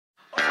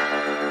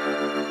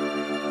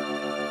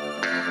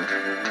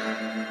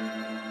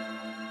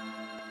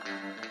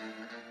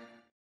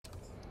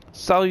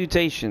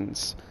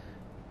Salutations.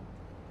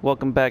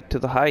 Welcome back to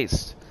the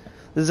Heist.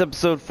 This is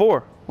episode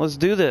 4. Let's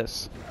do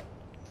this.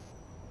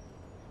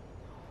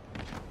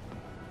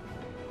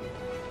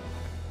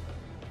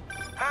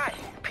 Hi,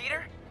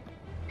 Peter.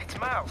 It's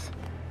Miles.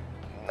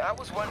 I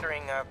was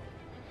wondering,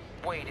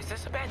 wait, is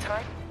this a bad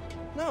time?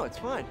 No, it's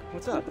fine.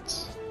 What's up?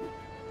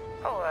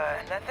 Oh,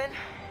 nothing?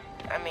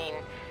 I mean,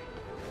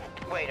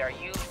 wait, are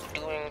you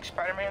doing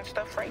Spider-Man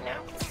stuff right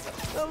now?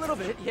 A little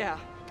bit, yeah.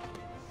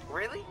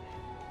 Really?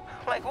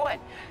 Like what,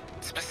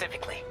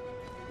 specifically?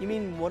 You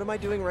mean, what am I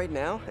doing right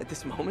now, at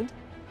this moment?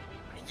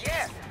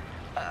 Yeah,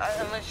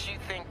 unless you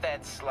think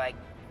that's, like,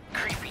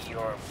 creepy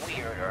or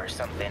weird or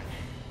something.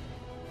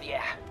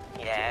 Yeah,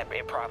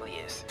 it probably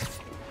is.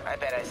 I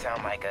bet I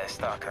sound like a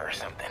stalker or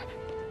something.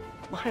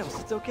 Miles,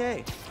 it's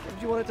okay. What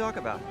do you want to talk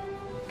about?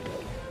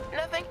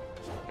 Nothing.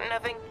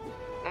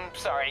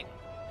 Sorry.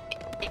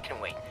 It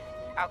can wait.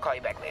 I'll call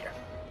you back later.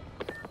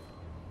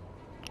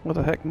 What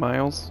the heck,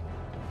 Miles?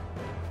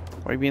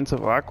 Why are you being so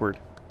awkward?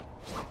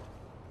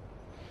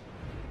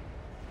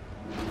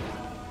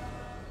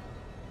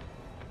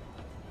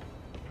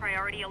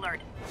 Priority alert.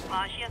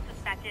 Bajia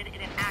suspected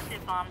in an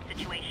active bomb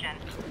situation.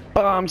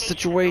 Bomb Location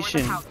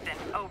situation. north of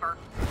Houston. Over.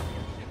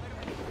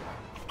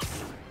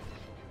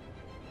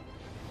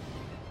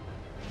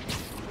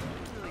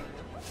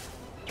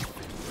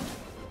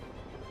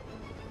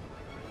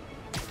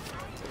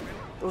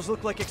 Those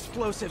look like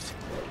explosives.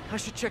 I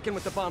should check in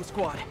with the bomb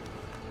squad.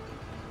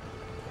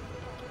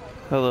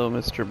 Hello,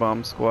 Mr.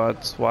 Bomb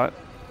Squad SWAT.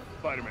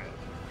 Spider-Man,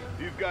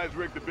 these guys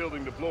rigged the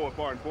building to blow if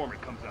our informant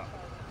comes out.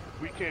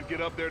 We can't get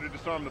up there to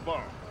disarm the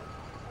bomb.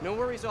 No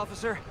worries,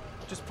 officer.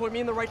 Just point me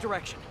in the right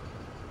direction.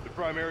 The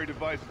primary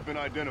device has been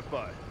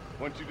identified.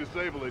 Once you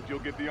disable it, you'll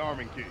get the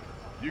arming key.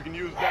 You can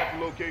use that to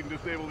locate and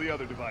disable the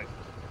other devices.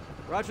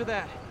 Roger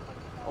that.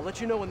 I'll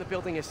let you know when the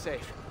building is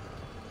safe.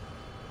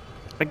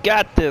 I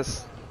got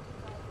this.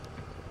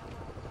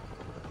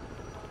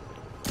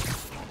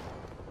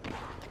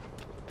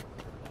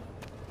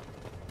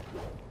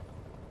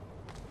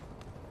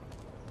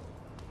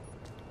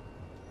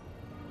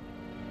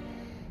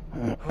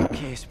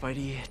 Okay,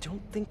 Spidey,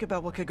 don't think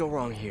about what could go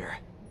wrong here.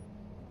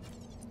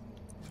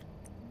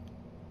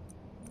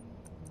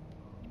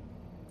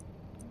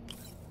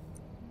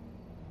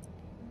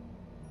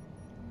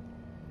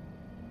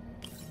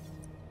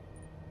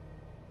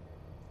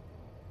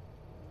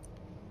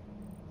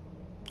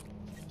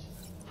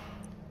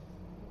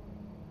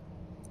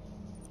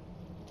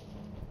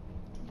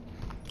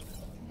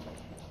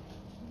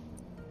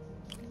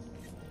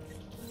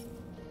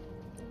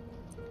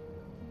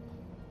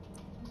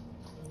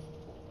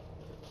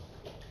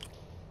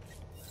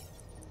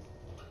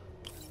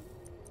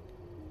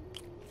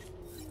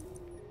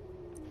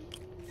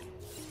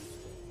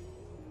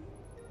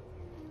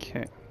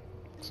 Okay,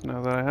 so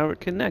now that I have it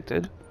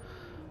connected,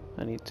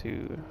 I need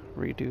to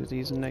redo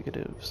these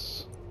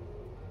negatives.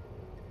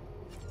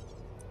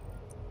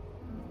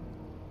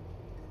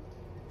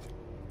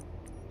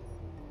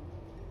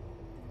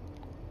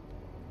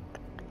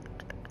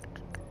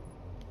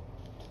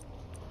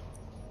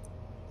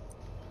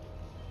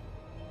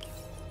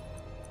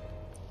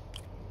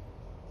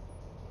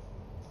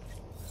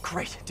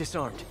 Great,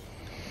 disarmed.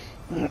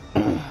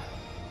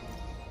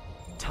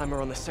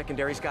 Timer on the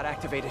secondaries got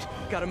activated.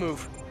 Gotta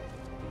move.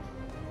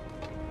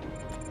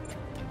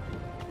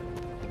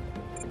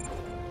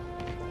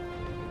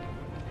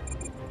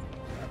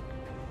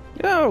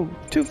 No!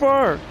 Too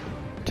far!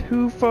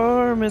 Too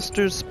far,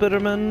 Mr.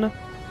 Spiderman.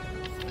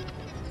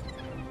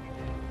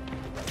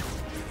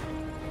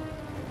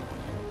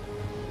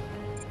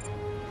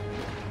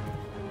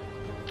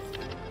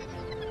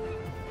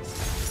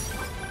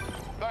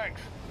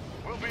 Thanks.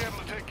 We'll be able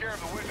to take care of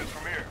the witness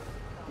from here.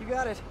 You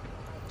got it.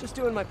 Just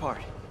doing my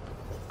part.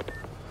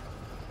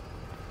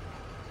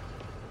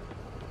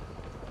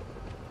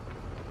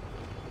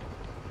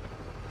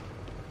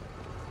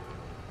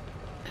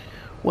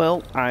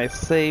 Well, I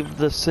saved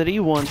the city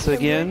once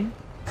again.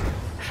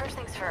 First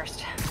things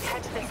first.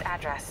 Head to this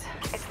address.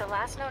 It's the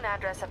last known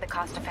address of the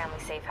Costa family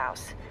safe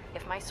house.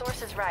 If my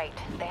source is right,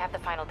 they have the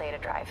final data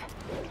drive.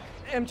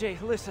 MJ,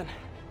 listen.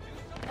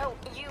 No,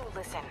 you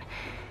listen.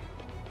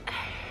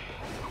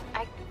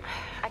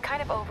 I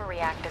kind of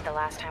overreacted the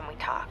last time we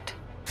talked.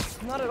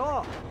 Not at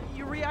all.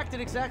 You reacted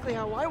exactly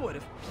how I would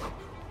have.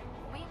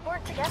 We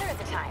weren't together at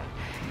the time,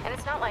 and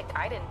it's not like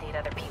I didn't date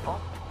other people.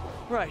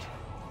 Right.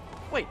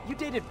 Wait, you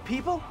dated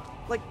people?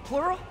 Like,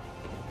 plural?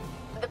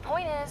 The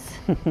point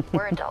is,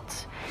 we're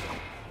adults.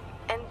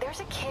 And there's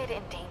a kid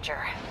in danger,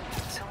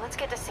 so let's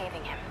get to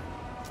saving him.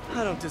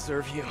 I don't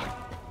deserve you.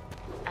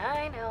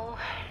 I know.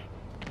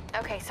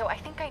 Okay, so I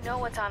think I know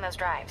what's on those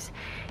drives.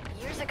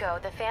 Years ago,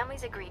 the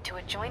families agreed to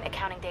a joint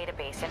accounting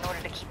database in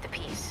order to keep the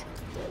peace.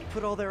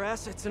 Put all their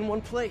assets in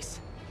one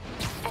place.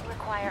 And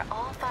require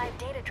all 5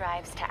 data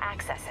drives to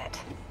access it.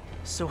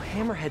 So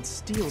Hammerhead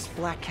steals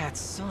Black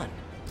Cat's son.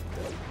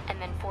 And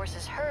then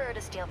forces her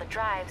to steal the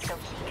drive so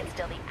he can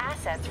steal the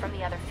assets from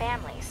the other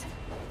families.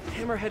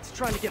 Hammerhead's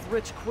trying to get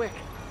rich quick,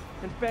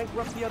 and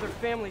bankrupt the other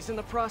families in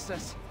the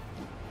process.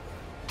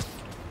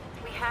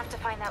 have to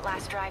find that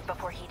last drive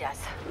before he does.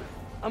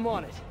 I'm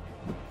on it.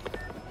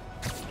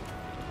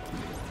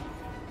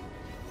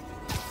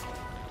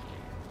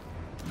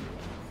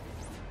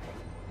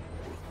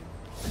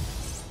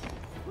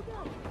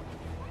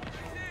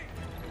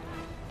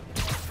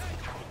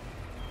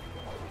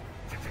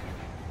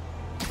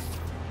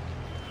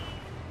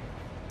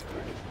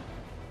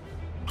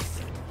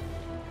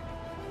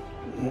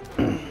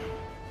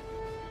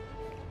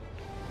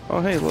 Oh,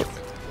 hey, look.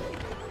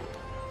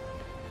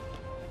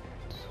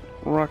 It's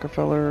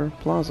Rockefeller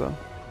Plaza.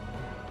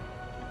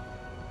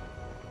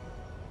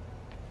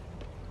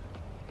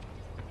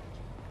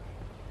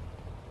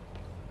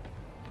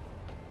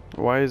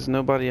 Why is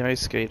nobody ice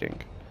skating?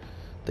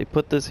 They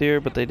put this here,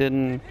 but they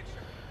didn't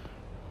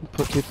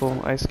put people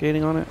ice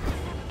skating on it?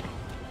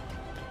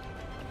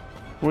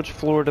 Which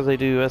floor do they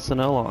do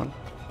SNL on?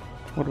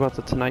 What about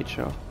the Tonight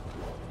Show?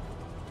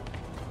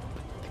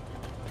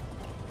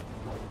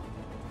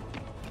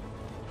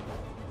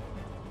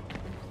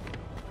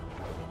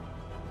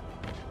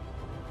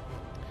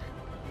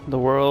 The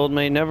world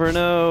may never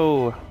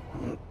know.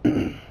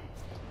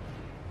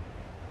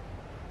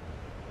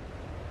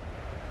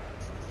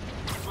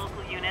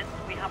 Local units,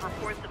 we have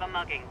reports of a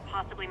mugging,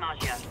 possibly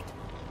Maggia.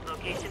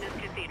 Location is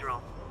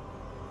Cathedral.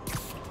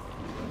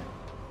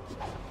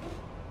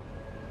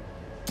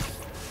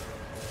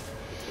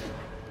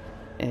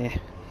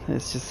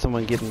 It's just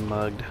someone getting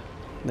mugged.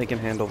 They can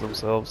handle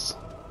themselves.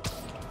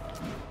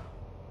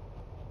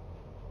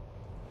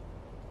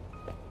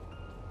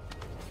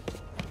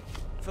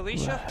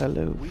 Felicia? Well,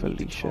 hello, We need to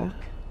Felicia.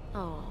 talk.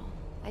 Oh,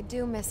 I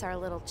do miss our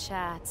little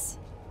chats.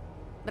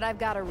 But I've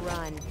got to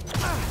run.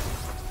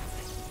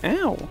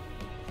 Ow!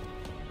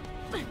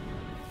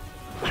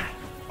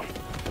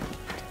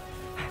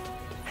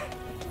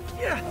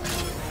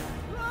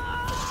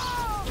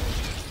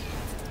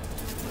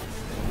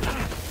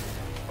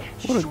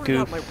 She What a shorted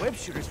out goof. my web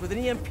shooters with an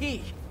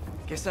EMP.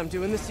 Guess I'm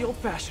doing this the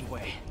old-fashioned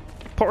way.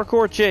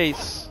 Parkour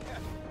chase!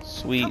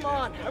 Sweet. Come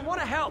on, I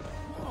want to help.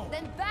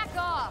 Then back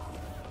off!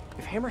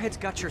 If Hammerhead's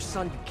got your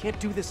son, you can't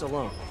do this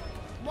alone.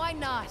 Why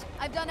not?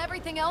 I've done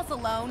everything else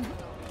alone.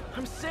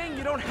 I'm saying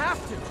you don't have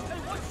to.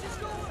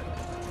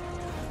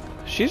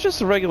 She's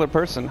just a regular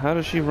person. How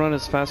does she run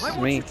as fast Why as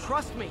won't me? you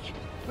trust me?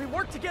 We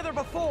worked together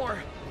before.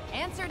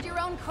 Answered your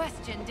own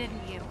question,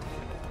 didn't you?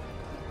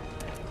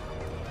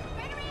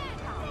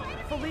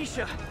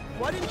 Felicia,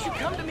 why didn't you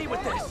come to me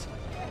with this?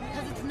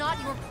 Because it's not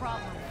your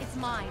problem. It's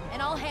mine,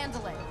 and I'll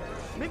handle it.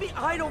 Maybe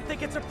I don't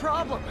think it's a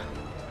problem.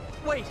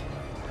 Wait,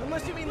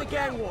 unless you mean the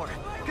gang war,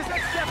 because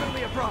that's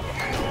definitely a problem.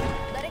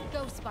 Let it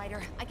go,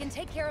 Spider. I can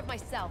take care of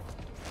myself.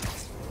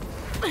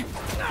 I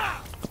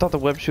thought the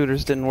web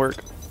shooters didn't work.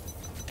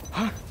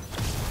 Huh?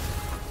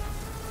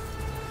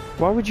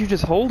 Why would you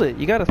just hold it?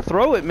 You gotta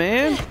throw it,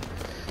 man!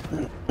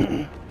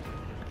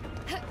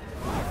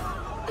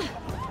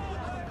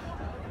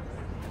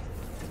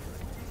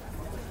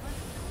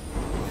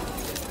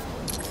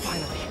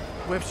 Finally,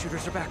 web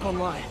shooters are back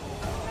online.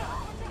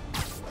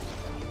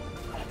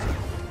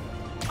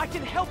 I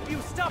can help you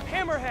stop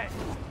Hammerhead!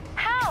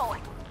 How?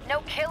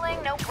 No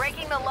killing, no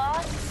breaking the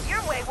law?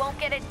 Your way won't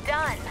get it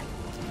done.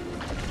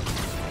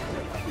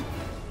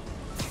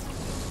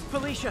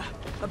 Felicia,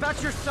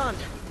 about your son.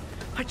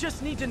 I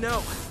just need to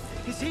know.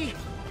 Is he...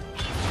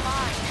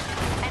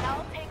 Fine, and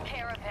I'll take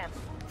care of him.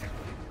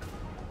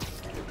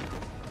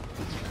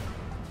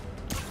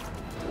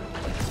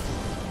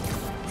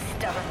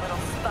 Stubborn little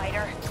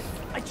spider.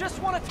 I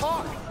just want to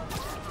talk.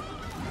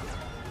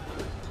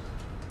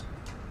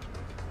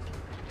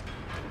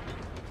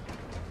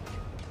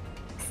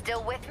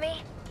 Still with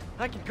me?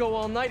 I could go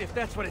all night if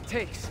that's what it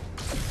takes.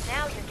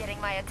 Now you're getting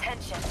my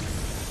attention.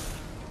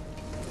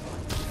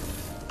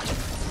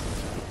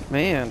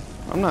 Man,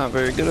 I'm not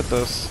very good at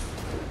this.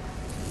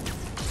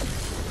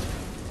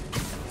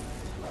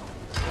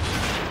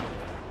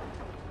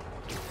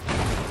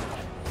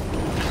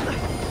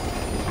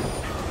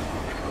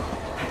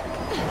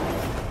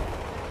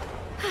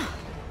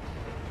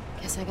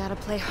 Guess I gotta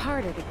play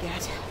harder to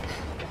get.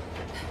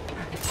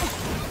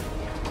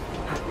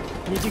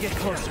 Need to get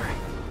closer.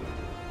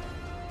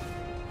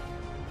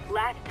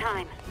 Last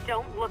time,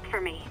 don't look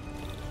for me.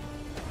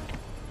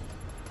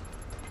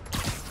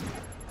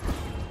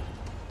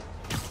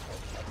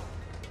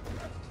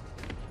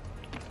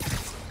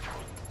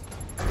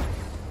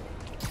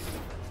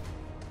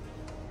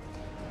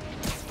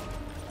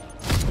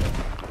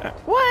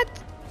 What?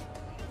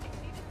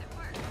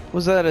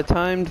 Was that a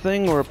timed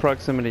thing or a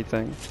proximity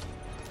thing?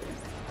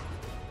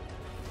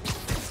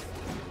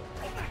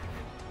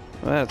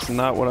 That's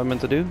not what I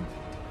meant to do.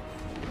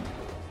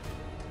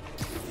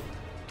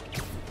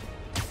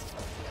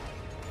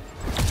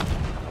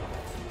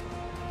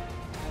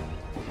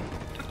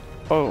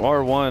 Oh,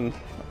 R1.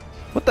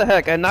 What the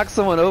heck? I knocked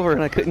someone over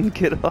and I couldn't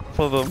get off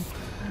of him.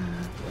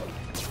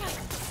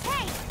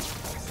 Hey!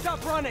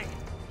 Stop running!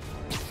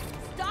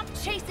 Stop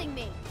chasing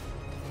me!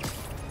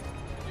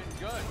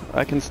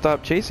 I can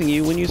stop chasing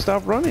you when you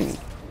stop running.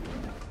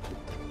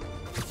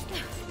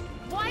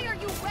 Why are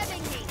you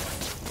webbing me?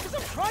 Because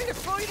I'm trying to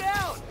slow you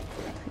down!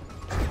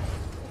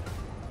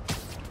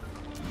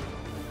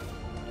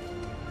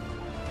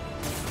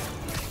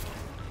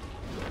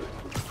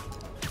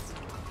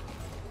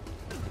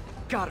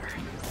 Got her.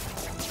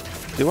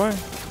 Do I?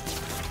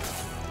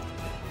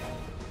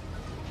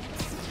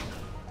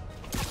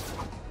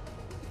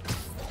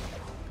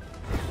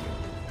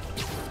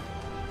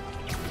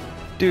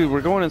 Dude,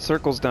 we're going in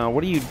circles now.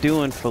 What are you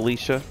doing,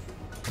 Felicia?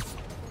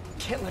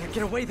 Can't let her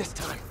get away this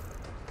time.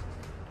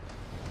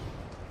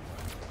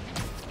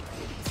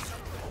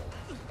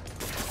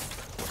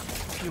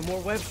 A few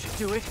more webs should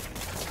do it.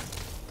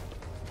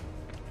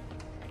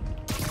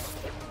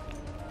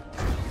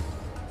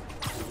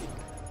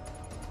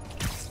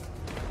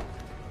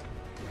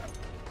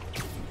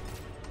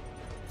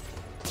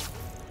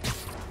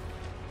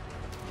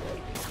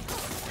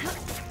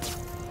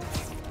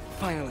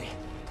 Finally,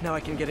 now I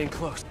can get in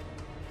close.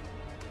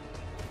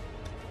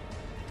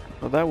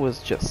 Well, that was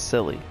just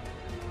silly.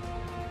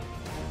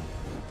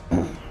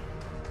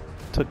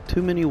 Took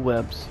too many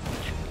webs.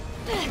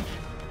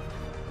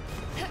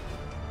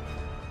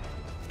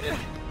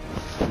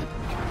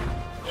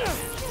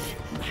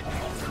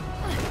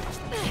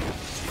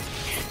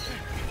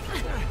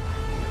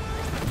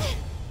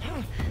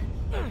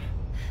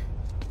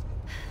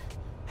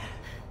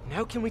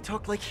 Now can we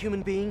talk like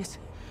human beings?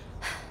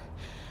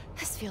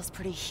 This feels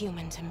pretty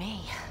human to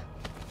me.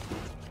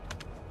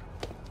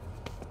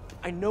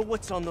 I know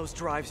what's on those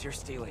drives you're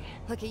stealing.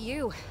 Look at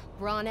you,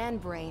 brawn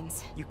and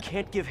brains. You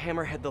can't give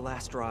Hammerhead the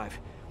last drive.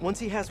 Once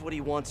he has what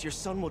he wants, your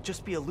son will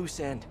just be a loose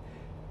end.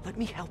 Let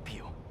me help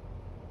you.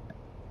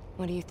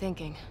 What are you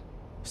thinking?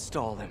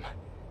 Stall him.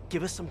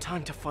 Give us some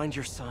time to find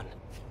your son.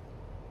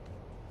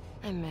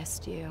 I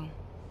missed you.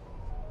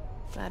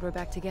 Glad we're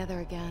back together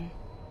again.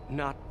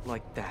 Not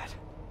like that.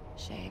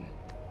 Shame.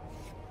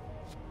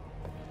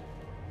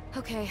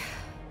 Okay.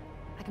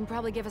 I can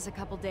probably give us a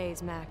couple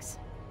days, max.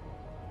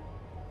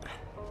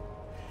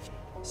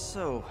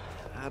 So,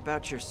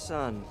 about your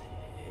son,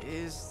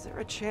 is there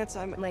a chance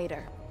I'm...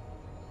 Later.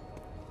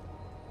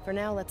 For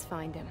now, let's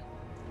find him.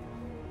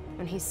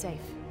 When he's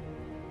safe.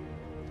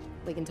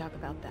 We can talk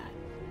about that.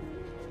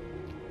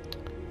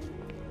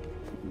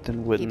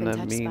 Then wouldn't Keep in that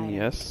touch, mean Spider.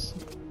 yes?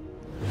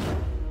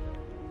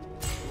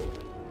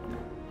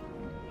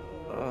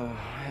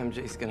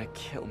 MJ's gonna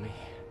kill me.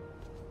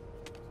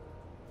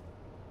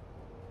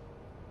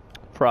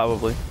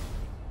 Probably.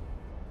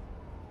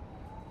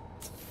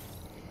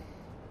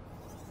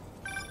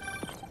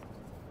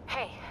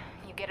 Hey,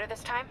 you get her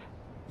this time?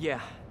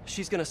 Yeah,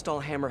 she's gonna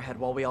stall Hammerhead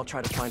while we all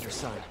try to find her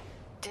son.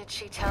 Did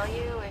she tell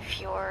you if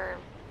you're...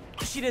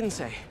 She didn't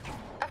say.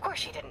 Of course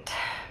she didn't.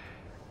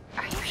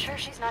 Are you sure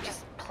she's not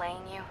just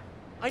playing you?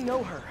 I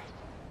know her.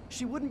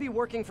 She wouldn't be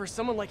working for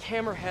someone like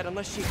Hammerhead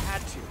unless she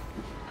had to.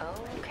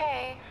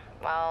 Okay.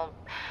 Well,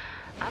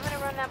 I'm gonna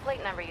run that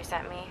plate number you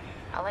sent me.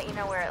 I'll let you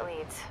know where it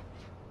leads.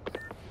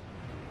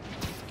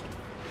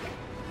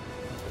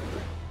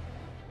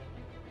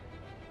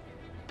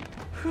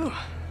 Whew,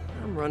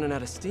 I'm running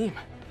out of steam.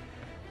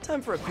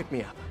 Time for a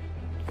pick-me-up.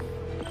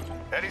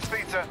 Eddie's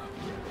Pizza.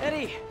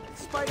 Eddie,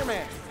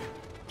 Spider-Man.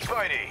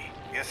 Spidey,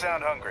 you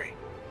sound hungry.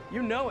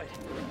 You know it.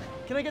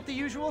 Can I get the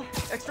usual?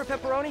 Extra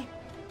pepperoni?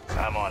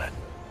 I'm on it.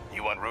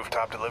 You want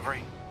rooftop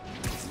delivery?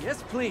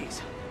 Yes,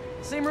 please.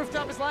 Same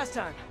rooftop as last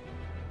time.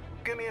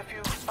 Give me a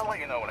few. I'll let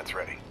you know when it's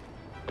ready.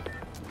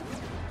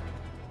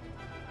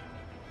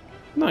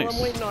 Nice. While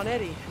I'm waiting on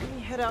Eddie, let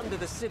me head out into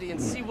the city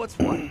and see what's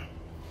what.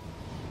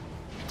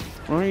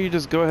 Why don't you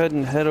just go ahead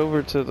and head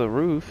over to the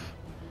roof?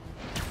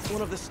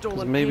 One of the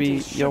stolen Maybe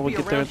paintings y'all should will be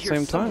get there around at the here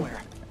same time.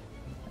 somewhere.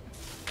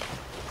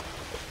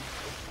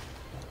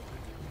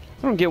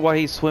 I don't get why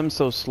he swims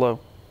so slow.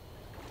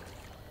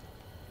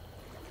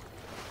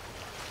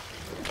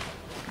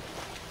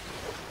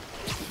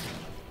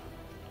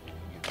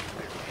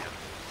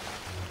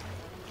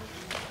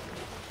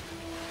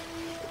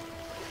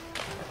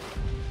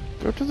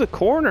 Go to the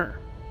corner.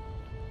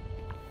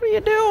 What are you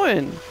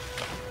doing?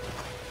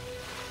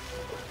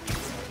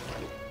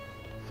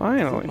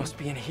 Finally. Must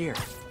be in here.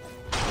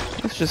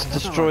 Let's just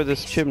destroy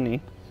this chimney.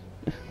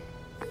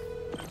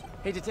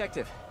 Hey,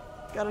 detective.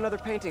 Got another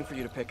painting for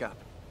you to pick up.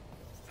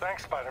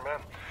 Thanks, Spider-Man.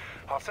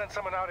 I'll send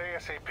someone out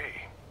ASAP.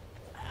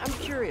 I'm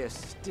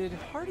curious, did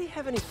Hardy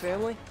have any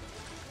family?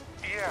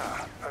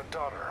 Yeah, a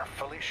daughter,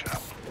 Felicia.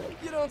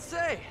 You don't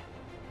say.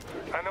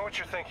 I know what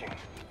you're thinking.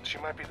 She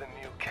might be the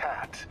new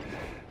cat.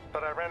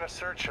 But I ran a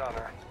search on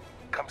her.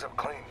 Comes up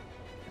clean.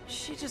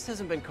 She just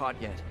hasn't been caught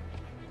yet.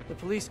 The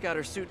police got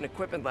her suit and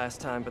equipment last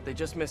time, but they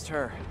just missed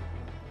her.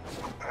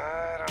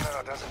 I don't know,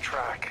 it doesn't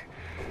track.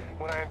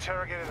 When I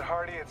interrogated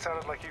Hardy, it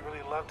sounded like he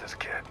really loved his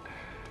kid.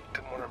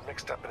 Didn't want her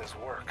mixed up in his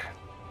work.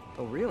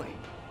 Oh, really?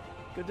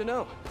 Good to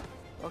know.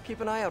 I'll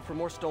keep an eye out for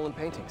more stolen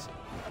paintings.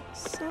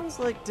 Sounds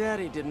like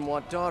Daddy didn't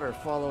want daughter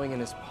following in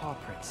his paw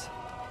prints.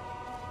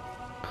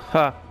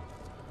 Ha.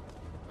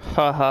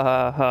 Ha ha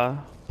ha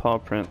ha. Paw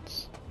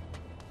prints.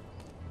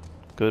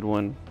 Good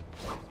one.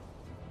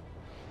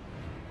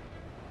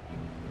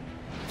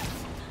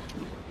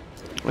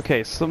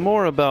 Okay, so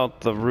more about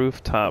the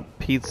rooftop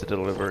pizza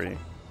delivery.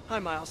 Hi,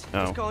 Miles.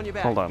 Oh, Just calling you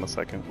back. hold on a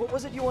second. What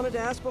was it you wanted to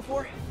ask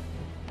before?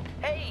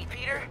 Hey,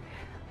 Peter.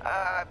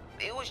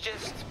 It was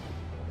just...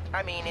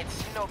 I mean,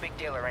 it's no big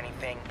deal or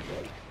anything.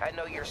 I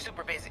know you're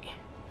super busy.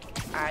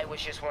 I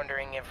was just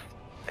wondering if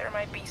there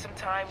might be some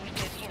time we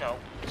could, you know,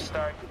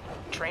 start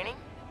training?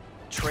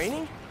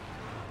 Training?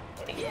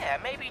 Yeah,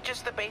 maybe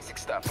just the basic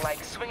stuff,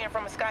 like swinging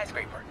from a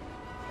skyscraper.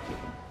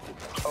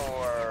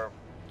 Or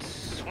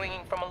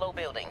swinging from a low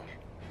building.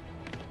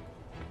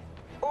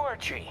 Or a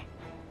tree.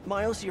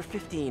 Miles, you're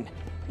 15.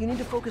 You need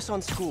to focus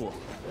on school.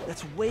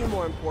 That's way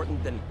more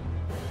important than...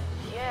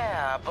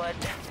 Yeah, but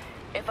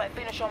if I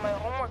finish all my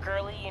homework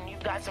early and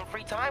you've got some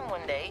free time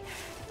one day...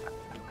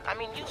 I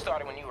mean, you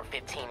started when you were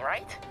 15,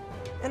 right?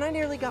 And I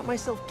nearly got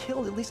myself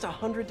killed at least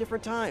 100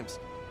 different times.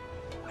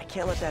 I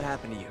can't let that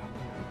happen to you.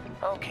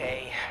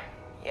 Okay.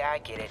 Yeah, I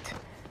get it.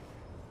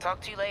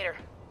 Talk to you later.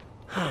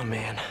 Oh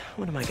man,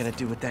 what am I gonna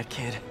do with that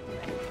kid?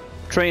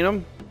 Train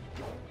him.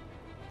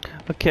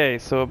 Okay,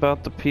 so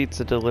about the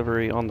pizza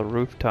delivery on the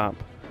rooftop.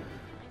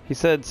 He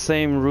said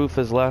same roof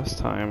as last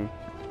time.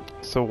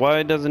 So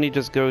why doesn't he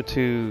just go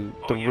to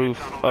the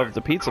roof of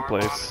the pizza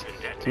place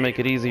to make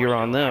it easier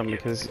on them?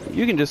 Because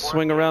you can just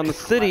swing around the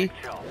city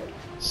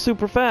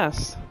super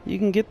fast. You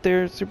can get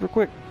there super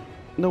quick.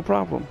 No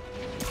problem.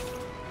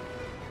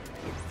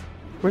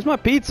 Where's my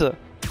pizza?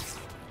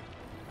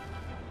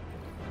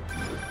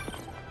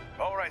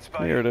 All right,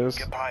 Spike. Here it is.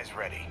 Get pies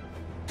ready.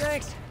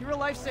 Thanks, you're a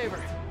lifesaver.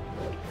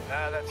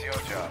 Nah, that's your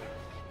job.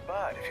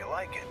 But if you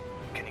like it,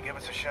 can you give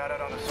us a shout out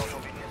on the social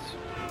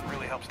medias?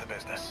 Really helps the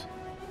business.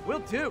 Will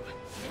do.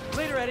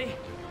 Later, Eddie.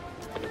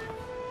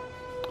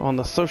 On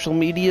the social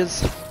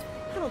medias?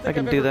 I don't think I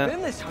can I've do ever that.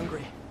 been this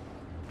hungry.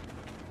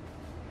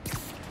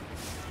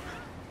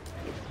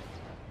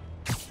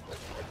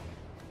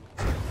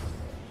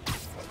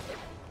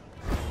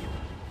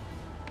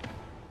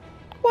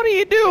 What are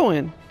you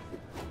doing?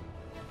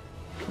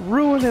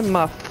 Ruining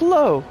my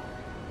flow.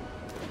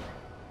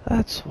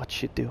 That's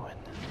what you're doing.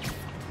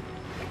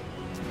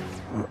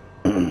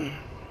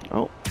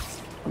 Oh,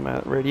 I'm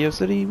at Radio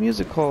City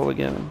Music Hall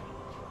again.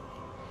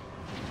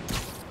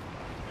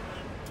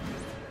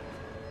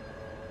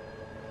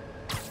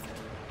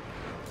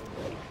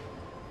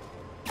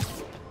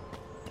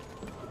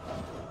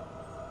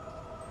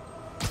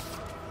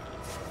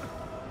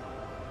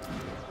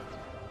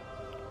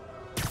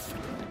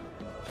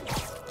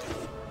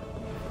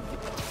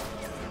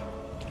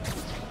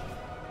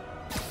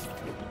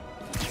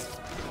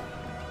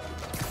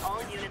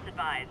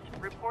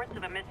 Reports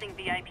of a missing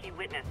VIP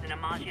witness in a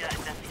Maggia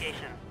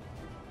investigation.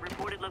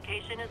 Reported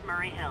location is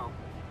Murray Hill.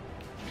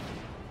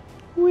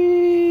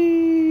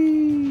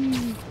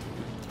 Whee!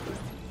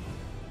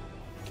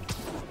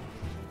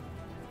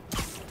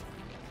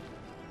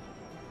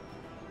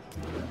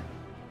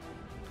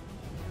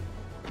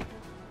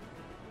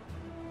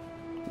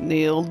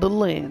 Nailed the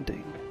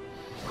landing.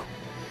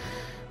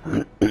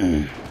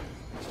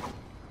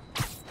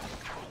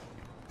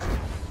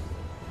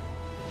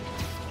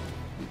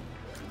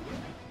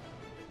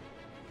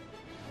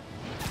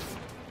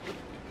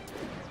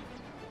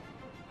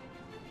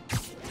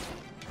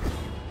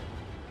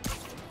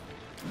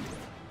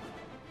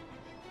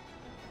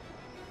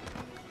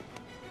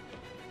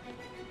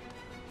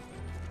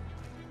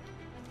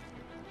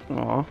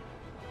 Aw.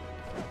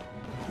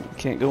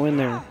 Can't go in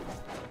there.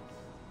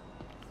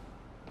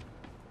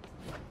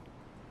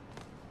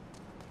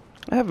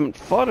 I haven't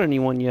fought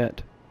anyone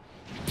yet.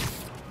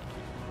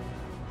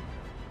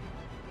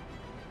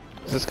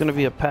 Is this gonna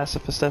be a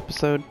pacifist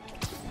episode?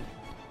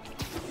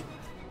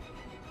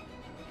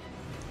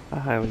 I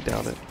highly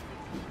doubt it.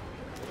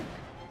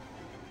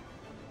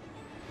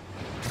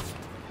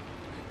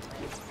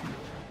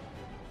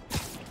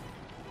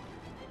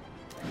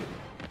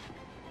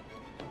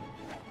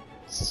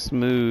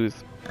 Smooth.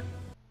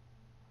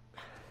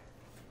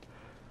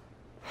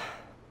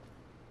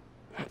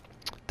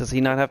 Does he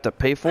not have to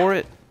pay for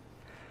it?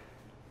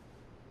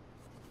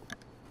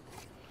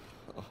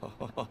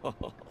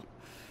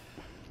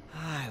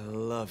 I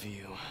love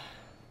you.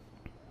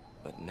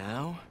 But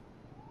now,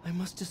 I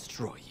must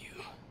destroy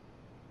you.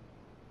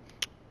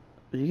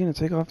 Are you gonna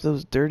take off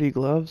those dirty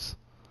gloves?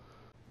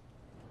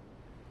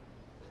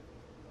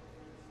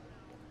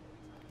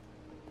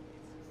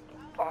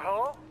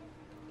 Hello?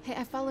 Hey,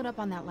 I followed up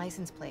on that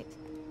license plate.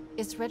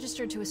 It's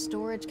registered to a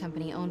storage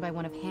company owned by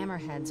one of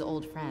Hammerhead's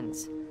old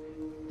friends.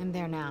 I'm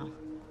there now.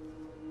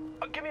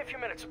 Give me a few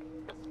minutes.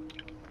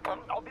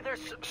 I'll be there as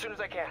soon as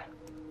I can.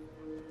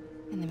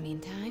 In the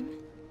meantime,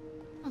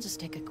 I'll just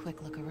take a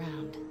quick look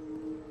around.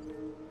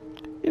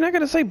 You're not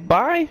gonna say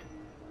bye?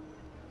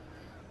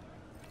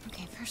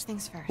 Okay, first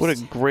things first. What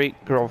a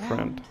great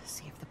girlfriend. Around,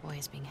 see if the boy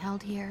is being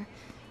held here,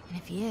 and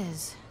if he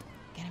is,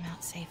 get him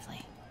out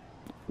safely.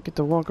 Get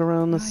to walk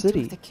around the What do I do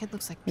city. if the kid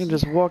looks like You can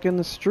just Peter? walk in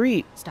the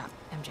street. Stop,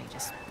 MJ,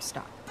 just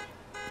stop.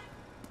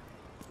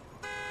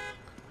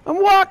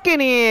 I'm walking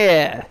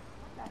here!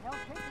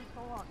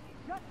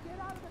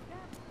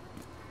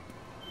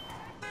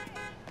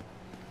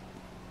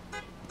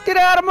 Get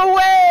out of my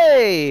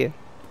way!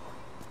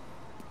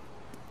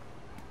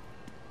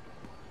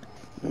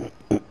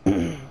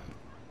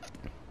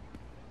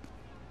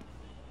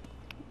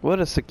 What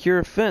a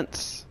secure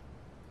fence.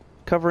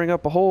 covering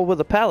up a hole with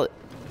a pallet.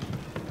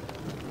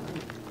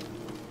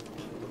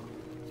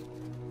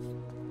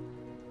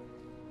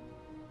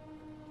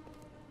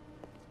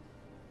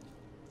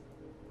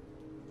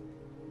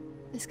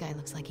 This guy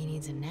looks like he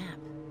needs a nap.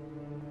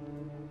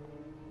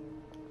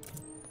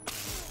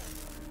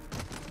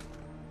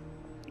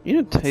 You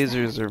know,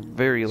 tasers are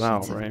very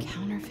loud, Sheets of right?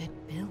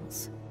 Counterfeit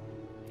bills.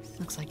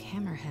 Looks like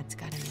Hammerhead's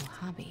got a new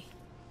hobby.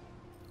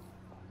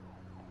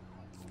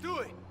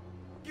 Stewie,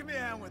 give me a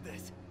hand with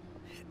this.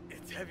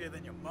 It's heavier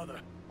than your mother.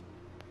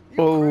 You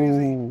Oh.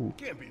 crazy?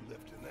 Can't be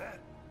lifting that.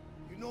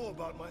 You know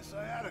about my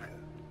sciatica.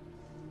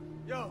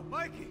 Yo,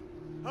 Mikey,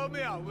 help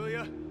me out, will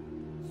ya?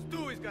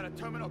 Stewie's got a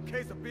terminal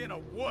case of being a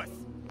wuss.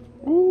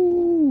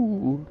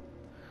 Ooh.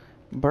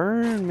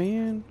 Burn,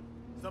 man.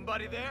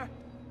 Somebody there?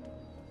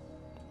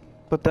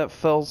 But that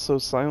fell so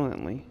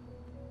silently.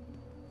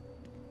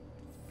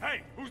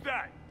 Hey, who's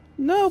that?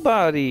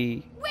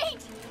 Nobody.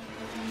 Wait!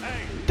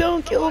 Hey,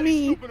 Don't kill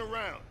somebody's me. snooping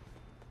around.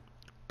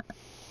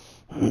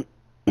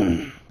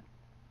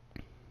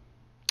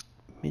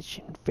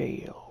 Mission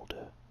failed.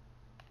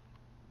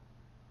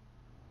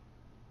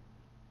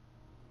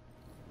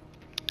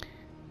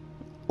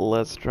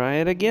 Let's try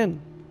it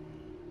again.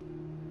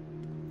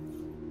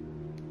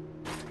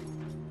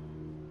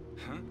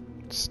 Huh?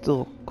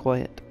 Still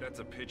quiet. That's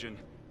a pigeon.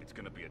 It's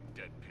gonna be a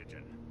dead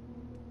pigeon.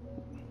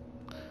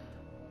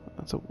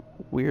 That's a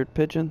weird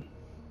pigeon.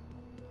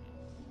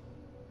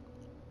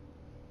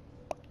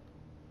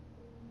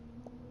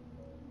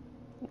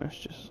 That's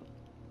just...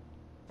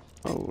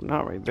 Oh,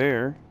 not right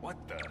there. What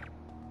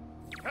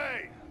the?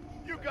 Hey,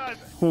 you guys.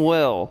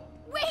 Well,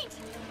 Wait!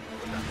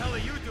 What the hell are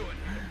you doing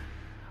here?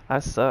 I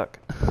suck.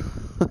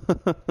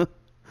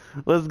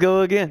 Let's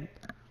go again.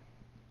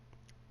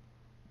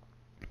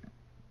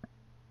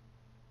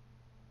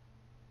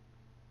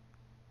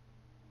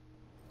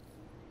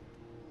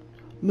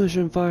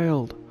 Mission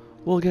failed.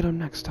 We'll get him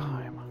next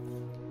time.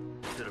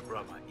 Should have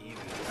brought my email.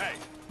 Hey,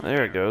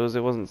 There it goes.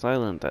 It wasn't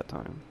silent that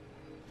time.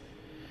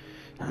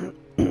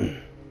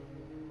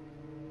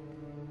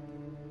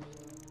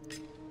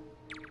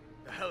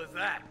 The hell is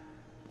that?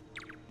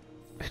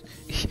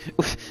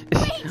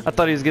 I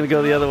thought he was gonna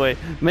go the other way.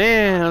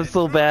 Man, I'm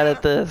so bad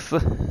at this.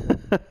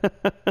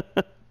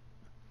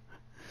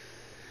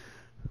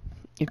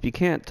 If you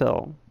can't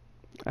tell,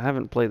 I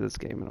haven't played this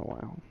game in a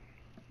while.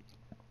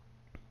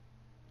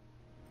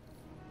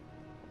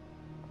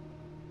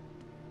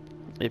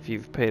 If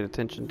you've paid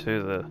attention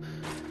to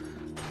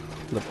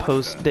the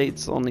post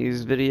dates on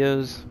these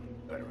videos,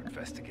 Better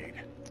investigate.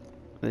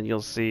 then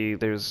you'll see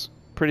there's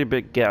pretty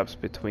big gaps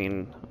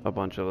between a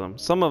bunch of them.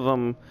 Some of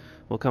them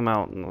will come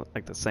out in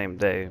like the same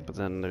day, but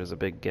then there's a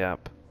big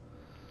gap.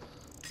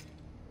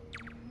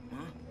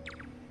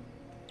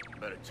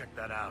 Better check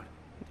that out.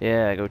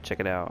 Yeah, go check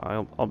it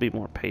out. I'll be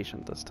more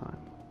patient this time.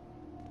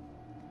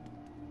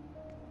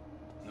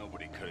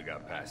 Nobody could have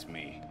got past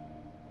me.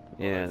 All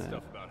Yeah, that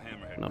stuff about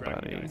Hammerhead nobody.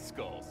 cracking guys'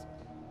 skulls.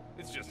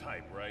 It's just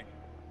hype, right?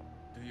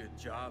 Do your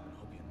job and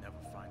hope you never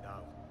find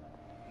out.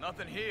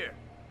 Nothing here.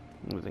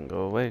 Then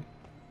go away.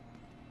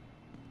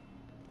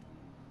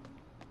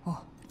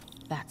 Oh,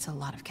 that's a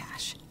lot of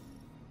cash.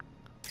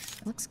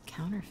 Looks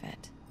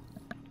counterfeit.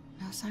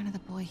 No sign of the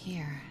boy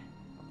here.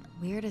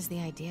 Weird as the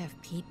idea of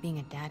Pete being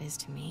a dad is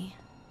to me.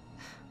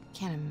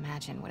 Can't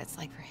imagine what it's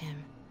like for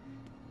him.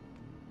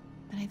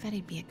 But I bet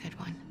he'd be a good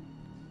one.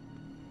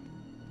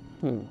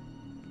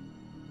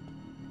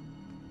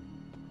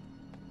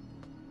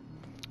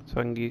 So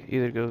I can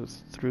either go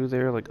through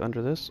there, like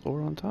under this,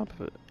 or on top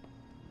of it.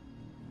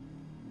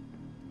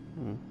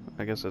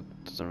 I guess it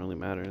doesn't really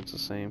matter. It's the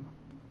same.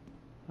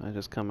 I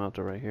just come out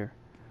to right here.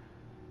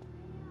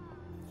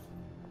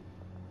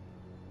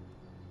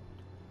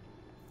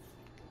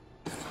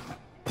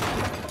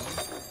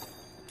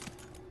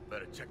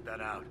 Better check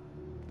that out.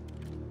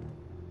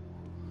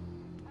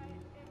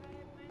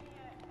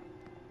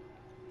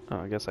 Oh,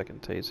 I guess I can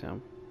tase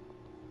him.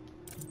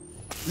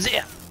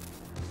 Zap!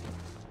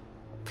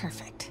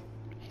 Perfect.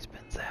 He's been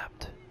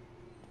zapped.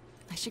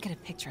 I should get a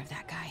picture of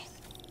that guy.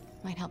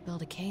 Might help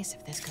build a case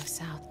if this goes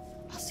south.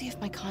 I'll see if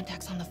my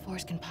contacts on the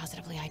force can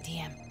positively ID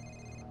him.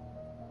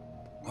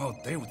 All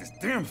day with this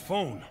damn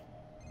phone.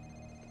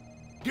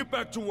 Get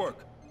back to work.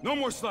 No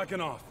more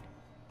slacking off.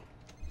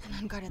 An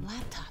unguarded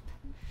laptop.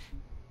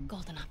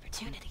 Golden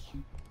opportunity.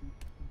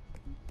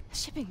 A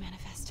shipping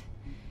manifest.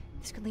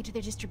 This could lead to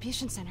their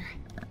distribution center.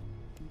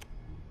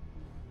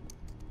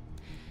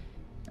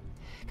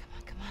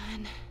 Come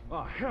on.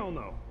 Oh, hell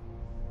no.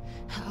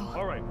 Oh.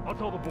 All right, I'll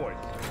tell the boys.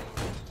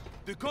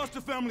 The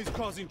Costa family's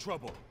causing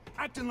trouble,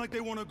 acting like they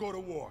want to go to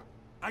war.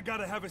 I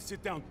gotta have a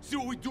sit down, see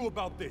what we do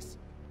about this.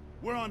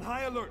 We're on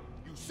high alert.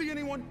 You see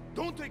anyone?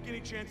 Don't take any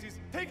chances.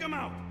 Take them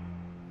out.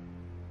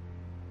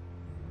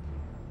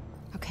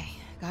 Okay,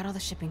 got all the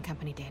shipping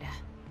company data,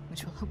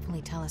 which will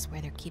hopefully tell us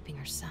where they're keeping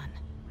her son.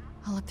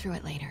 I'll look through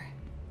it later.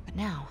 But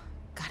now,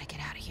 gotta get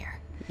out of here.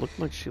 Looked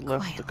like she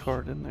left the Quietly.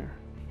 card in there.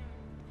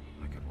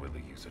 I could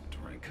really use a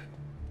drink.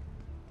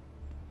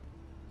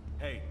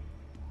 Hey,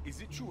 is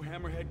it true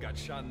Hammerhead got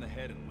shot in the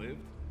head and lived?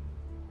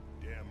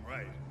 damn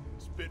right.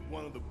 spit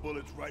one of the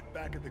bullets right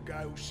back at the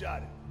guy who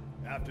shot him.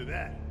 After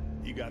that,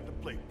 he got the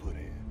plate put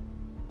in.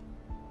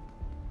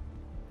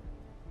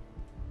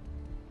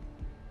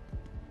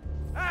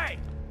 Hey!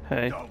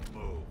 Hey. Don't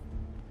move.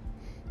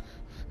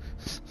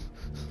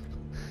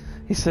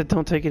 He said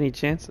don't take any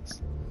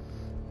chances.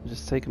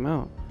 Just take him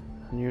out.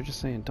 And you're just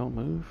saying don't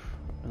move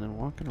and then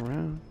walking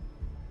around.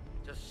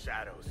 Just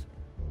shadows.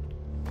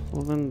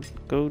 Well then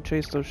go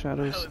chase those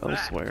shadows What the hell is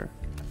that? elsewhere.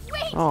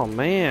 Wait! Oh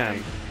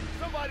man.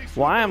 Somebody shoot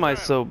Why am I around.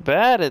 so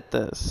bad at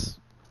this?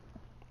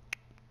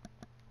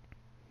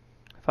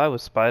 If I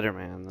was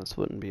Spider-Man, this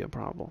wouldn't be a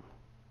problem.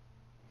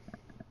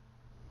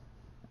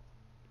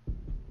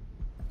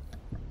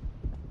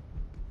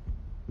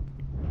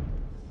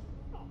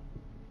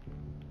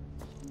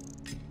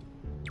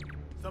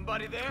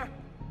 Somebody there?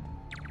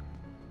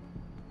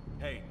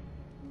 Hey,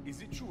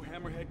 is it true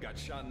Hammerhead got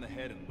shot in the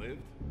head and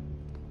lived?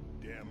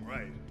 Damn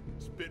right.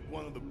 Spit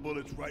one of the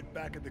bullets right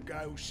back at the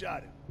guy who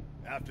shot him.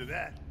 After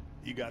that,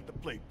 he got the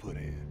plate put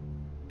in.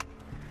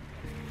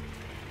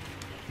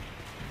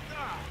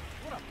 Ah,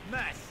 what a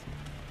mess.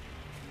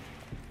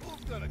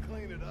 Who's gonna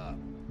clean it up?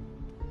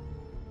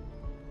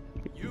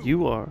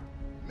 You are.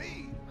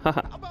 Me? How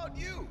about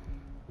you?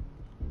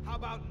 How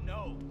about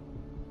no?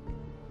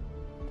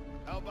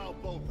 How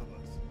about both of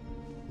us?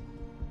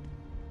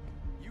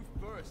 You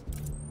first.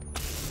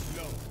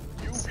 No,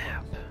 you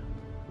Zap.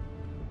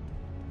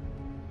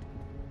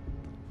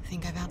 I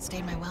think I've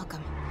outstayed my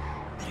welcome.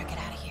 Better get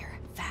out of here,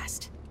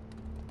 fast.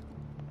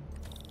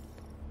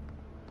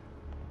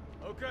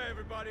 Okay,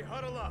 everybody,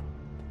 huddle up.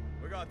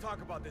 We gotta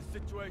talk about this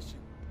situation.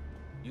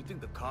 You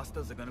think the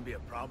Costas are gonna be a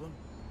problem?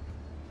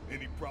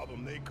 Any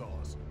problem they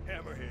cause,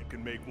 Hammerhead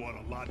can make one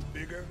a lot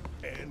bigger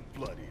and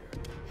bloodier.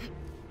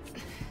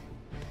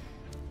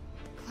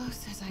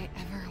 Close as I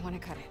ever want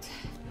to cut it.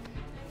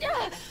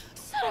 Ugh,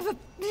 son of a...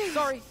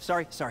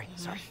 Sorry.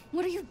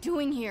 What are you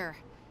doing here?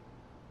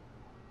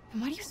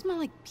 And why do you smell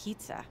like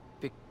pizza?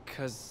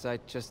 Because I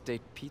just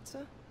ate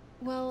pizza?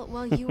 Well,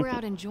 while you were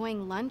out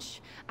enjoying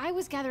lunch, I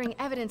was gathering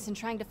evidence and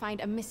trying to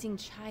find a missing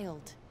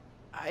child.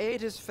 I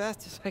ate as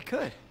fast as I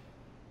could.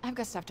 I've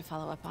got stuff to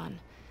follow up on.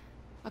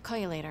 I'll call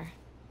you later.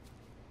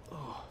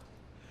 Oh.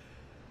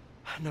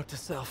 Note to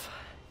self.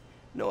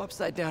 No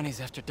upside downies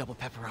after double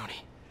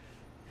pepperoni.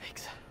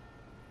 Thanks.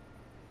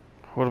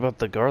 What about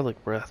the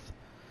garlic breath?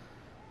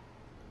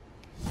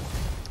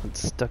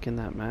 It's stuck in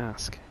that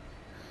mask.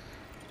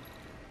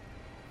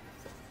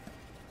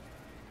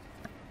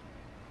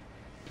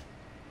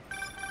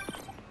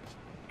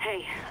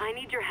 Hey, I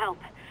need your help.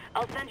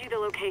 I'll send you the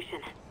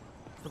location.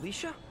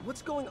 Felicia?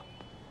 What's going on?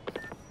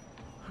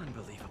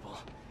 Unbelievable.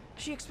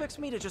 She expects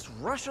me to just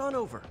rush on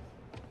over.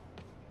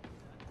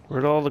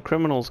 Where'd all the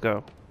criminals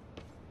go?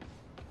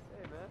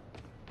 Hey,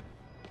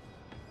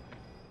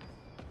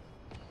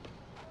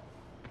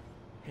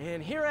 man.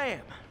 And here I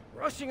am,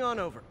 rushing on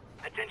over.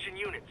 Attention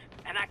units.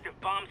 An active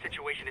bomb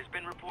situation has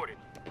been reported.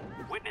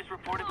 Witness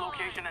reported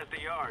location as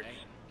the yards.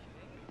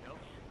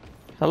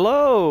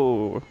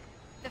 Hello!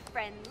 The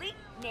friendly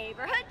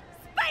neighborhood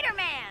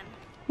Spider-Man!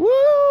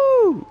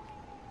 Woo!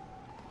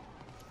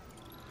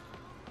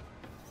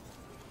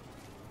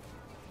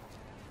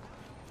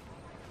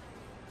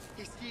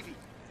 Hey, Stevie,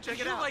 check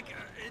it out.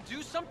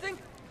 Do something?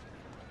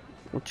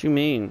 What you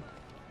mean?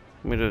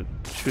 Want me to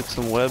shoot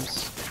some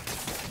webs?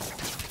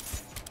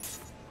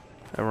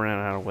 I ran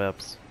out of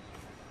webs.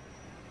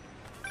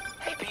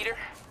 Hey, Peter.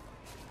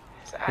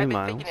 So Hey, I've been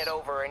Miles. thinking it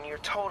over, and you're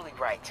totally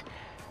right.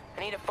 I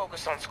need to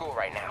focus on school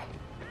right now.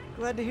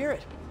 Glad to hear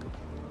it.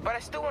 But I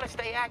still want to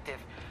stay active,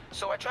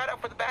 so I tried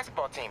out for the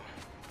basketball team.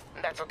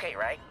 That's okay,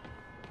 right?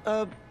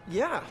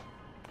 Yeah.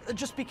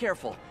 Just be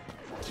careful.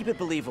 Keep it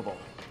believable.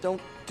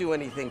 Don't do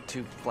anything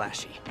too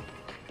flashy.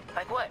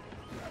 Like what?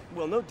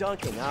 Well, no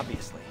dunking,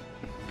 obviously.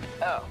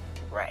 Oh,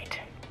 right.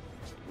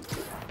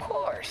 Of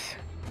course.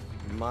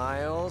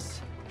 Miles?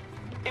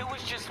 It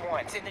was just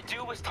once, and the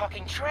dude was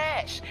talking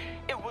trash.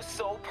 It was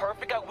so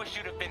perfect, I wish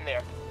you'd have been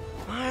there.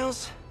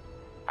 Miles?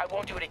 I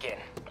won't do it again.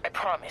 I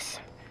promise.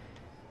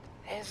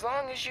 As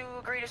long as you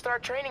agree to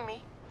start training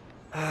me.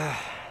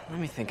 Let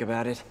me think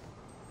about it.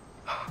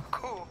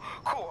 Cool.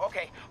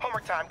 Okay,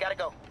 homework time. Gotta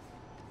go.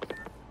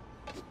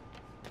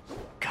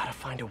 Gotta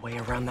find a way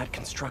around that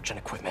construction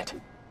equipment.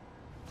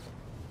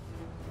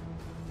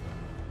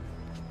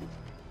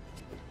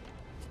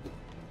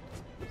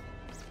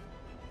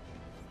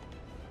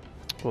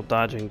 Well,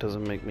 dodging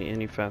doesn't make me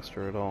any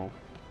faster at all.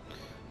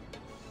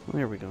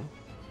 There we go.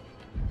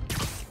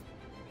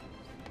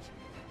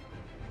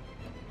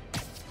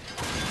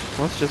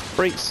 Let's just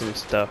break some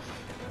stuff.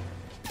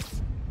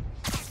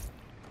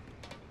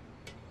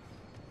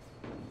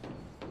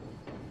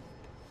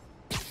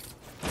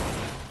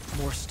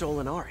 More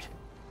stolen art.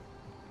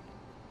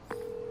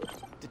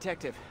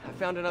 Detective, I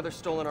found another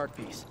stolen art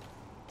piece.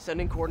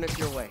 Sending coordinates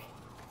your way.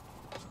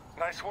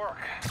 Nice work.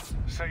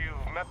 So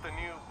you've met the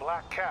new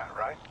Black Cat,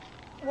 right?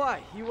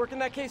 Why? You work in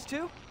that case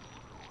too?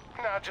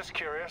 Nah, just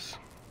curious.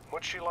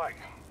 What's she like?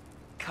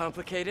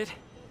 Complicated.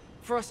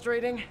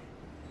 Frustrating.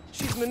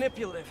 She's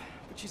manipulative,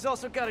 but she's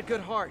also got a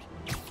good heart.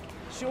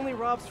 She only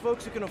robs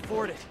folks who can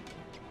afford it,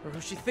 or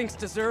who she thinks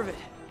deserve it.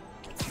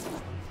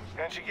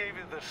 And she gave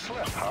you the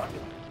slip, huh?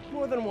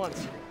 More than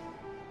once.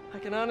 I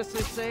can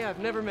honestly say I've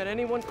never met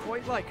anyone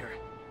quite like her.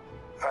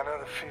 I know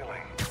the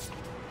feeling.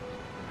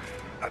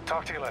 I'll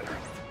talk to you later.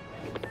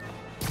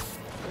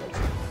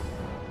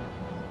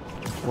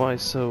 Why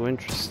so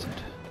interested?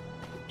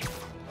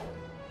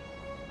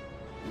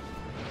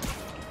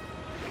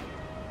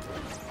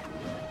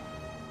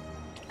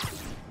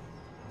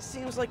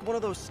 Seems like one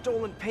of those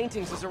stolen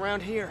paintings is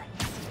around here.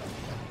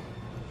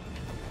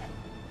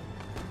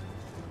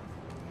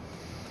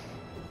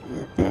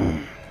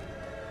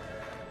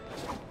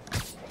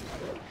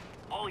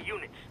 All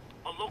units.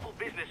 A local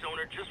business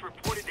owner just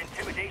reported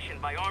intimidation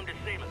by armed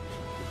assailants.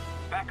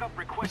 Backup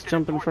requested. Let's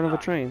jump in front of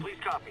a train. Please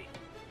copy.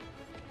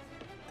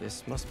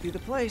 This must be the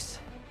place.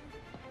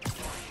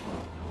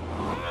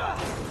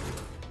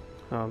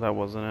 Oh, that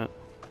wasn't it.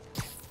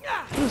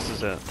 This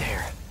is it.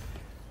 There.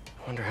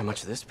 I wonder how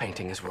much this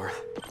painting is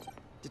worth.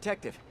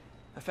 Detective,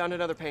 I found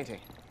another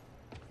painting.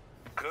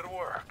 Good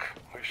work.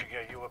 We should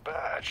get you a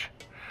badge.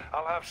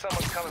 I'll have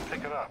someone come and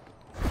pick it up.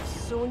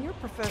 So in your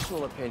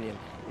professional opinion,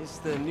 is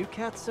the new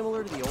cat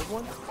similar to the old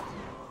one?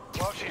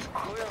 Well, she's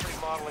clearly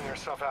modeling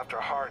herself after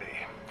Hardy.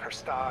 Her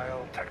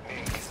style,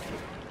 technique.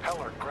 Hell,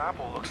 her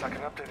grapple looks like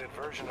an updated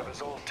version of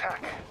his old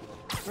tech.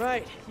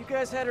 Right. You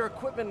guys had her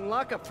equipment in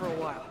lockup for a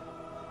while.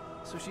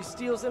 So she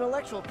steals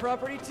intellectual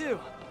property too.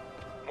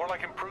 More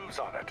like improves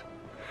on it.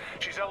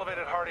 She's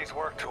elevated Hardy's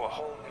work to a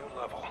whole new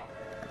level.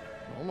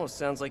 Almost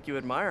sounds like you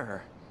admire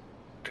her.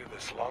 Do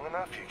this long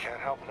enough, you can't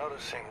help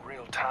noticing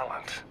real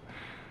talent.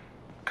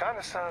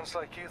 Kinda sounds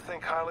like you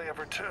think highly of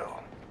her too.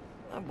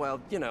 Well,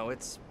 you know,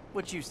 it's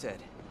what you said.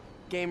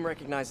 Game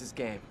recognizes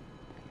game.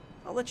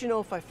 I'll let you know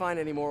if I find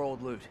any more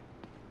old loot.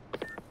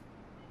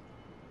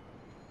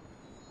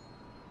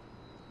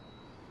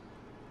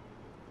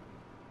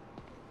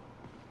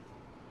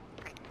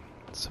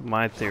 So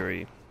my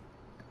theory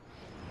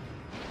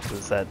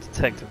is that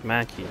Detective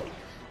Mackey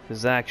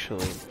is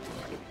actually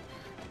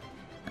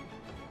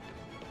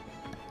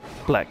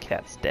Black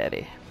Cat's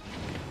daddy.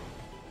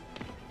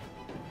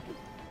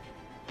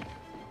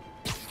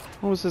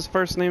 What was his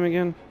first name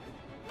again?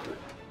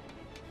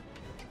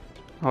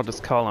 I'll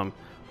just call him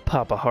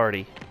Papa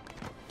Hardy.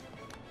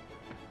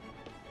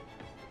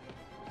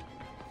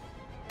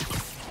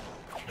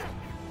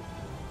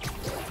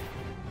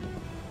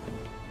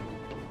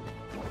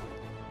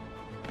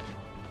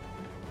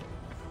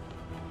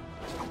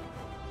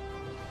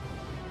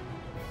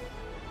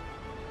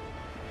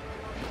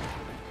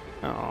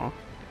 Oh,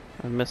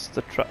 I missed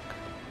the truck.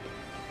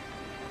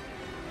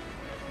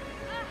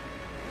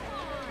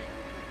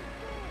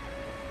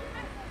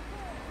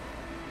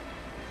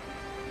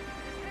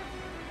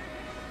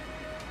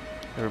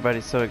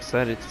 Everybody's so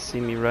excited to see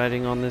me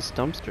riding on this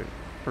dumpster.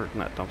 Or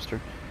not dumpster,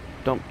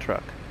 dump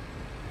truck.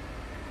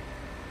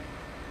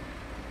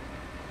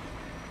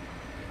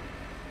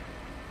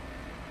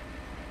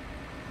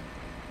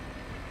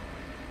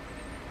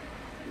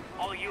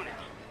 All units.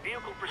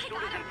 Vehicle pursuit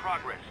is in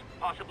progress,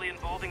 possibly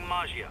involving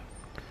Magia.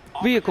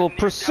 Vehicle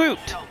Officers near pursuit!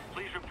 Dallas Health,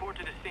 please report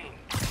to the scene.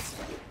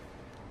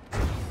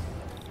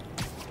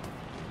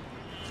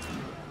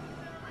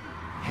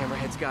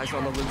 Hammerhead's guys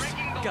on the loose.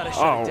 Gotta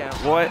shut Oh, it down.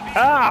 what?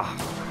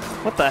 Ah!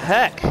 What the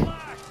heck?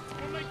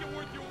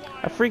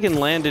 I freaking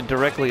landed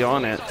directly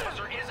on it.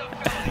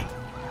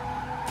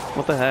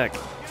 What the heck?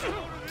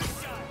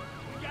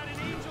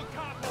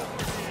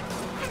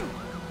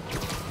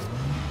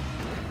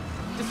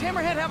 Does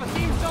Hammerhead have a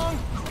theme song?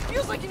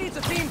 Feels like he needs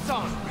a theme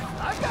song.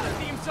 I've got a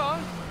theme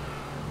song.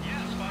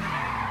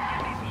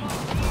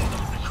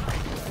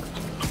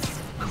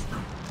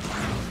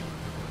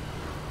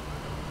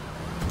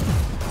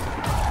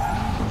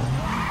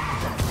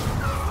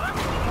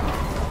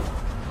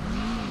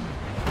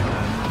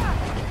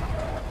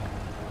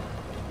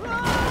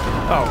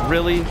 Oh,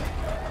 really?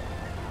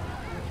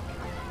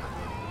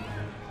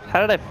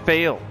 How did I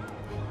fail?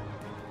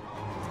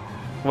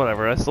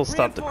 Whatever, I still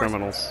stopped the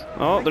criminals.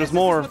 Oh, there's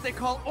more. This is what they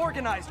call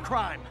organized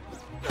crime.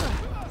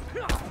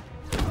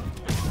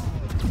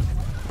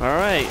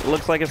 Alright,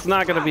 looks like it's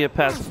not gonna be a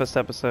pacifist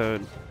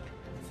episode.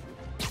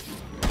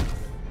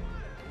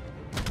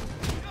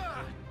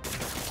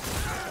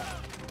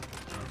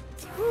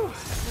 Whew,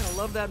 I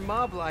love that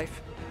mob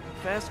life.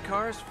 Fast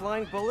cars,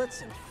 flying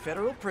bullets, and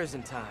federal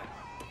prison time.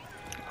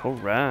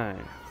 Alright.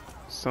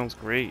 Sounds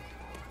great.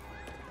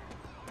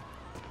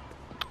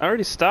 I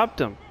already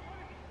stopped him.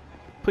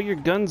 Put your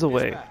guns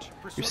away.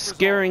 You're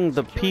scaring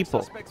the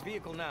people.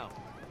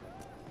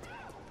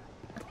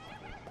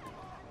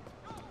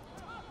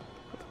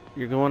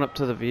 You're going up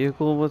to the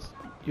vehicle with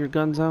your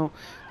guns out?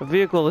 The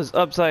vehicle is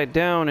upside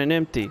down and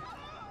empty.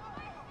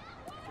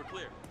 We're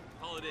clear.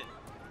 Call it in.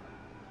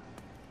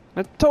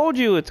 I told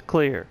you it's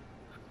clear.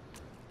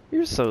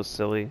 You're so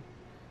silly.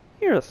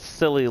 You're a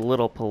silly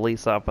little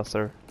police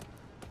officer.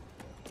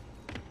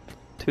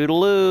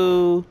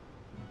 Toodaloo.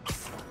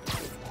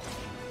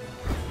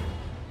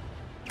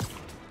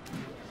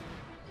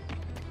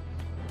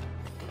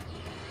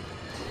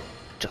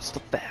 Just the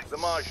facts. The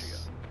Magia.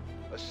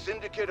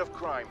 syndicate of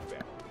crime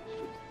families.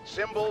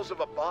 Symbols of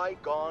a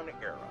bygone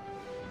era.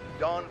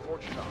 Don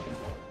Fortunato,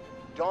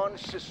 Don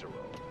Cicero,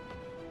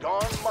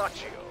 Don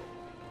Macchio,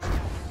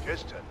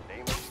 just to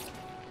name a few.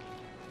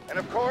 And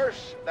of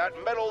course, that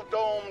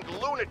metal-domed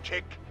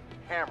lunatic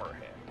Hammerhead.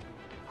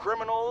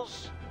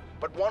 Criminals,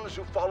 but ones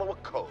who follow a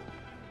code.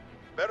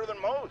 Better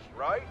than most,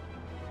 right?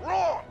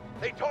 Wrong!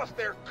 They toss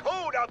their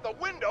code out the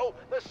window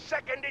the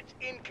second it's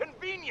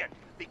inconvenient,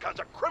 because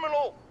a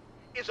criminal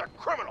is a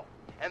criminal,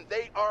 and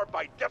they are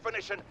by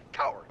definition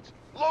cowards,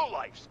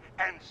 lowlifes,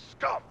 and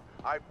scum.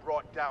 I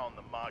brought down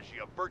the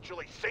Maggia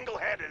virtually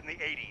single-handed in the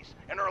 80s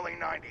and early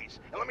 90s.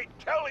 And let me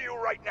tell you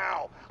right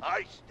now,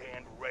 I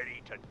stand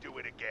ready to do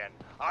it again.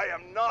 I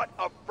am not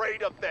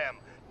afraid of them.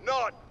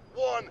 Not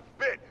one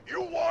bit.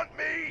 You want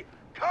me?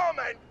 Come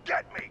and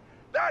get me.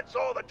 That's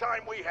all the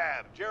time we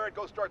have. Jared,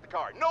 go start the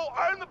car. No,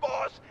 I'm the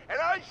boss, and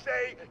I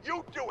say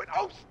you do it.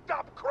 Oh,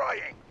 stop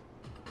crying.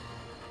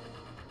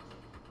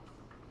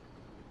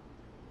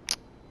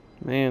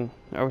 Man,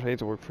 I would hate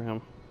to work for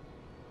him.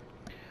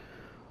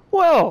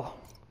 Well,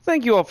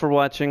 thank you all for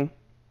watching.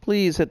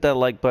 Please hit that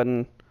like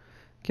button.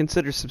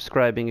 Consider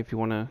subscribing if you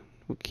want to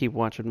keep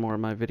watching more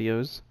of my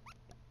videos.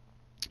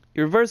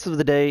 Your verse of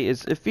the day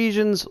is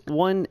Ephesians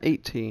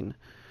 1:18.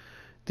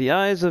 The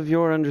eyes of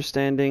your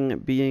understanding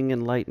being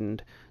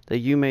enlightened, that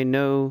you may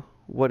know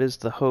what is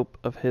the hope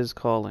of his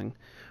calling,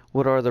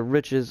 what are the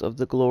riches of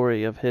the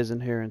glory of his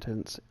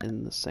inheritance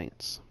in the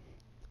saints.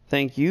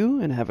 Thank you,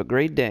 and have a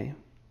great day.